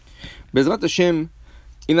Bezrat Hashem,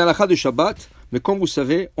 une halakha de Shabbat, mais comme vous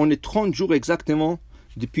savez, on est 30 jours exactement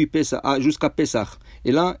depuis Pesach jusqu'à Pesach.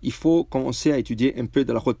 Et là, il faut commencer à étudier un peu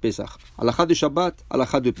de halakha de Pesach. Halakha de Shabbat,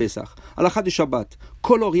 halakha de Pesach. Halakha de Shabbat,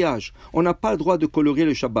 coloriage. On n'a pas le droit de colorier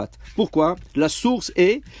le Shabbat. Pourquoi? La source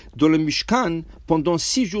est, dans le Mishkan, pendant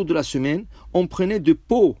 6 jours de la semaine, on prenait de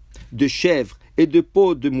peaux de chèvre et de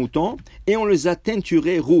peaux de mouton et on les a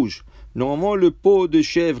teinturés rouges. Normalement, le peau de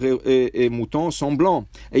chèvre et mouton sont blancs.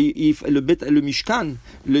 Et le Mishkan,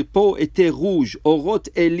 le peau était rouge. Orot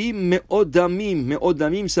elim meodamim.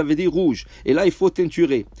 Meodamim, ça veut dire rouge. Et là, il faut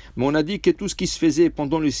teinturer. Mais on a dit que tout ce qui se faisait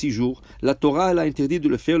pendant les 6 jours, la Torah elle a interdit de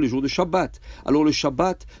le faire le jour de Shabbat. Alors le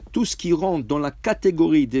Shabbat, tout ce qui rentre dans la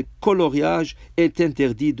catégorie des coloriages est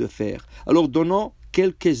interdit de faire. Alors donnons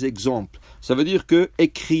quelques exemples. Ça veut dire que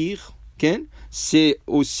écrire, c'est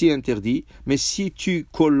aussi interdit, mais si tu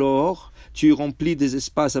colores, tu remplis des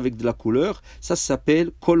espaces avec de la couleur, ça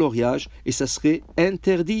s'appelle coloriage et ça serait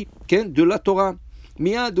interdit de la Torah.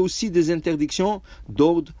 Mais il y a aussi des interdictions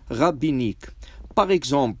d'ordre rabbinique. Par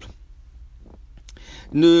exemple,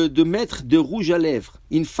 de mettre de rouge à lèvres.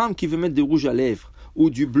 Une femme qui veut mettre de rouge à lèvres ou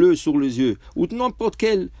du bleu sur les yeux, ou n'importe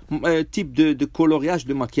quel type de coloriage,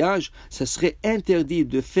 de maquillage, ça serait interdit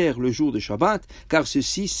de faire le jour de Shabbat, car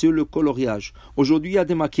ceci, c'est le coloriage. Aujourd'hui, il y a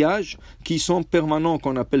des maquillages qui sont permanents,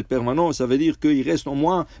 qu'on appelle permanents, ça veut dire qu'ils restent au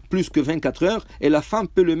moins plus que 24 heures, et la femme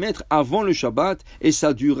peut le mettre avant le Shabbat, et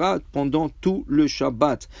ça durera pendant tout le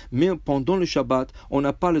Shabbat. Mais pendant le Shabbat, on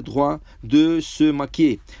n'a pas le droit de se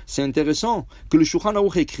maquiller. C'est intéressant que le Shulchan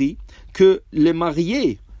Aruch écrit que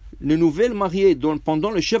les nouvelles mariées,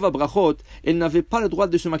 pendant le Sheva Brachot, elles n'avaient pas le droit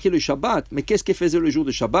de se maquiller le Shabbat. Mais qu'est-ce qu'elles faisaient le jour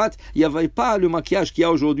de Shabbat? Il n'y avait pas le maquillage qu'il y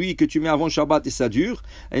a aujourd'hui, que tu mets avant Shabbat et ça dure.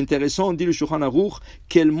 Intéressant, dit le Shulchan Aruch,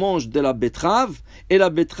 qu'elle mange de la betterave, et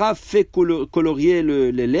la betterave fait colorier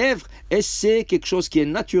les lèvres, et c'est quelque chose qui est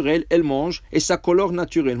naturel, elle mange, et ça colore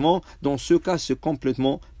naturellement. Dans ce cas, c'est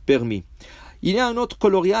complètement permis. Il y a un autre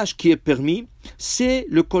coloriage qui est permis, c'est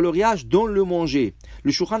le coloriage dans le manger.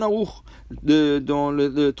 Le Shulchan Aruch, dans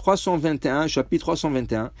le 321, chapitre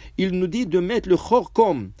 321, il nous dit de mettre le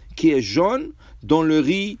chorkom qui est jaune dans le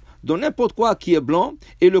riz, dans n'importe quoi qui est blanc,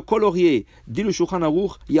 et le colorier. Dit le Shulchan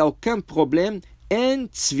Aruch, il n'y a aucun problème, en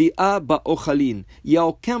tzvi'a ba'ochalin, il n'y a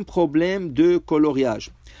aucun problème de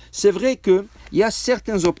coloriage. C'est vrai qu'il y a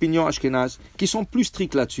certaines opinions ashkénazes qui sont plus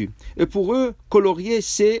strictes là-dessus. Et pour eux, colorier,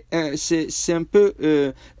 c'est un peu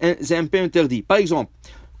interdit. Par exemple,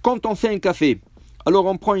 quand on fait un café, alors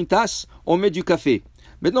on prend une tasse, on met du café.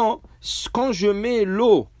 Maintenant, quand je mets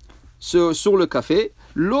l'eau sur le café,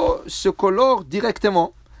 l'eau se colore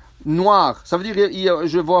directement noir. Ça veut dire,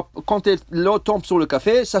 je vois, quand l'eau tombe sur le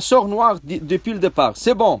café, ça sort noir depuis le départ.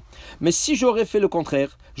 C'est bon. Mais si j'aurais fait le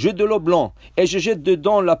contraire, j'ai de l'eau blanche et je jette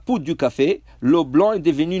dedans la poudre du café, l'eau blanche est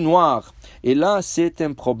devenue noire. Et là, c'est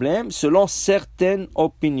un problème selon certaines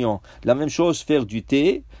opinions. La même chose, faire du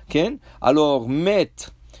thé. Alors,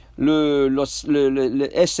 mettre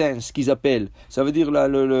l'essence qu'ils appellent, ça veut dire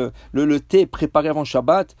le thé préparé avant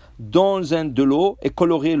Shabbat dans de l'eau et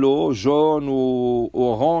colorer l'eau jaune ou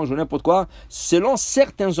orange ou n'importe quoi, selon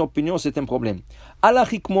certaines opinions c'est un problème.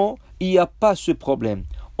 Halachiquement, il n'y a pas ce problème.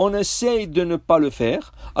 On essaye de ne pas le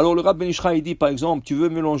faire. Alors le Rav Ben Ishra il dit par exemple, tu veux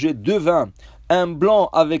mélanger 2 vins, un blanc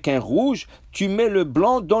avec un rouge, tu mets le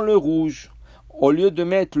blanc dans le rouge. Au lieu de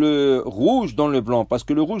mettre le rouge dans le blanc, parce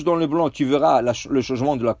que le rouge dans le blanc, tu verras le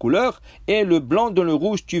changement de la couleur, et le blanc dans le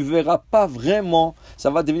rouge, tu verras pas vraiment, ça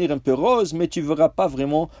va devenir un peu rose, mais tu verras pas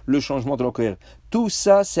vraiment le changement de la couleur. Tout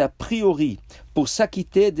ça, c'est a priori pour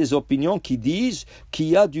s'acquitter des opinions qui disent qu'il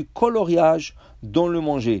y a du coloriage dans le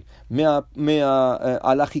manger. Mais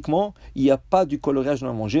halachiquement, il n'y a pas du coloriage dans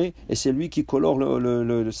le manger, et c'est lui qui colore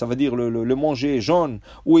ça veut dire le manger jaune,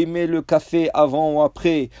 ou il met le café avant ou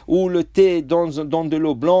après, ou le thé dans de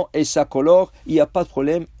l'eau blanche et ça colore, il n'y a pas de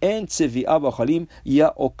problème. En tsevi'a b'ochalim, il n'y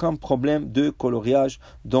a aucun problème de coloriage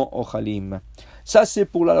dans ochalim. Ça c'est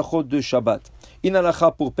pour la halachot de Shabbat. Une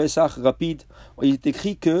halakha pour Pesach rapide, il est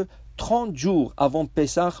écrit que 30 jours avant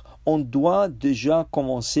Pesach, on doit déjà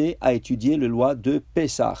commencer à étudier les lois de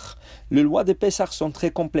Pesach. Les lois de Pesach sont très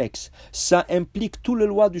complexes. Ça implique toutes les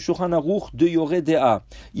lois du Shulchan Aruch de Yoreh De'a.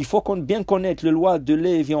 Il faut bien connaître les lois de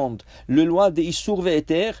lait et viande, les lois de Issur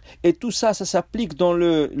ve'Eter, et tout ça, ça s'applique dans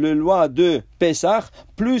les lois de Pesach,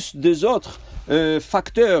 plus des autres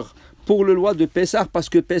facteurs pour le loi de Pessah, parce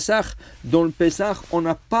que Pessah, dans le Pessah, on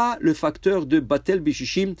n'a pas le facteur de Batel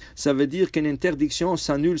Bishishim, ça veut dire qu'une interdiction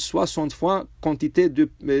s'annule 60 fois quantité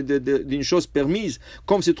d'une chose permise,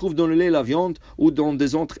 comme se trouve dans le lait et la viande ou dans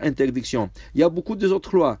des autres interdictions. Il y a beaucoup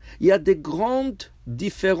d'autres lois. Il y a des grandes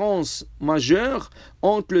différences majeures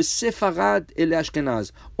entre le séfarade et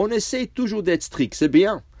l'ashkénaze. On essaye toujours d'être strict, c'est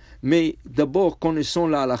bien. Mais d'abord, connaissons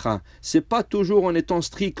la halakha. C'est pas toujours en étant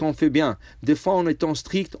strict qu'on fait bien. Des fois, en étant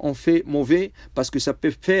strict, on fait mauvais parce que ça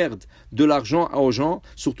peut faire de l'argent aux gens,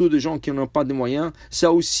 surtout des gens qui n'ont pas de moyens. Ça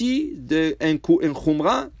a aussi un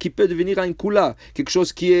khumra qui peut devenir un kula, quelque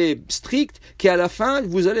chose qui est strict, qui à la fin,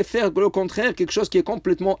 vous allez faire le contraire, quelque chose qui est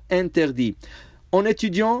complètement interdit. En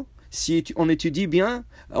étudiant, si on étudie bien,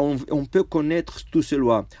 on peut connaître toutes ces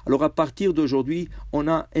lois. Alors à partir d'aujourd'hui, on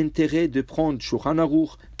a intérêt de prendre Shulchan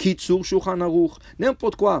Aruch, Kitsur Shulchan Aruch,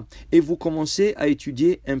 n'importe quoi. Et vous commencez à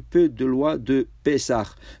étudier un peu de loi de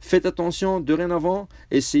Pessah. Faites attention, dorénavant,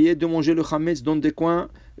 essayez de manger le chametz dans des coins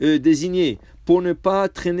désignés. Pour ne pas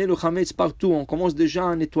traîner le chametz partout, on commence déjà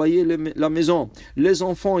à nettoyer la maison. Les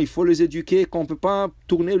enfants, il faut les éduquer qu'on ne peut pas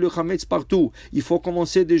tourner le chametz partout. Il faut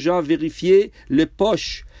commencer déjà à vérifier les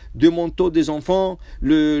poches de manteaux des enfants,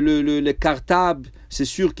 les cartables. C'est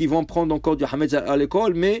sûr qu'ils vont prendre encore du hametz à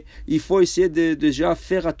l'école, mais il faut essayer de déjà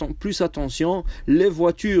faire plus attention. Les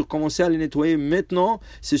voitures, commencer à les nettoyer maintenant.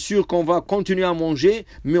 C'est sûr qu'on va continuer à manger,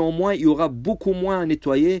 mais au moins il y aura beaucoup moins à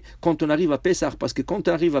nettoyer quand on arrive à Pessah. Parce que quand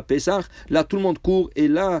on arrive à Pessah, là tout le monde court et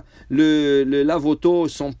là le lave-auto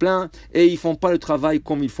sont pleins et ils font pas le travail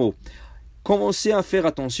comme il faut. Commencez à faire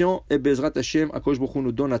attention et Bezrat Hashem, Akadosh Baruch Hu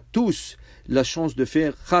nous donne à tous la chance de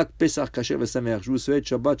faire Chag Pesach Kasher Vesameach. Je vous souhaite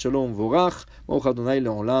Shabbat Shalom Vorach, Baruch Adonai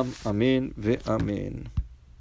Leolam, Amen ve Amen.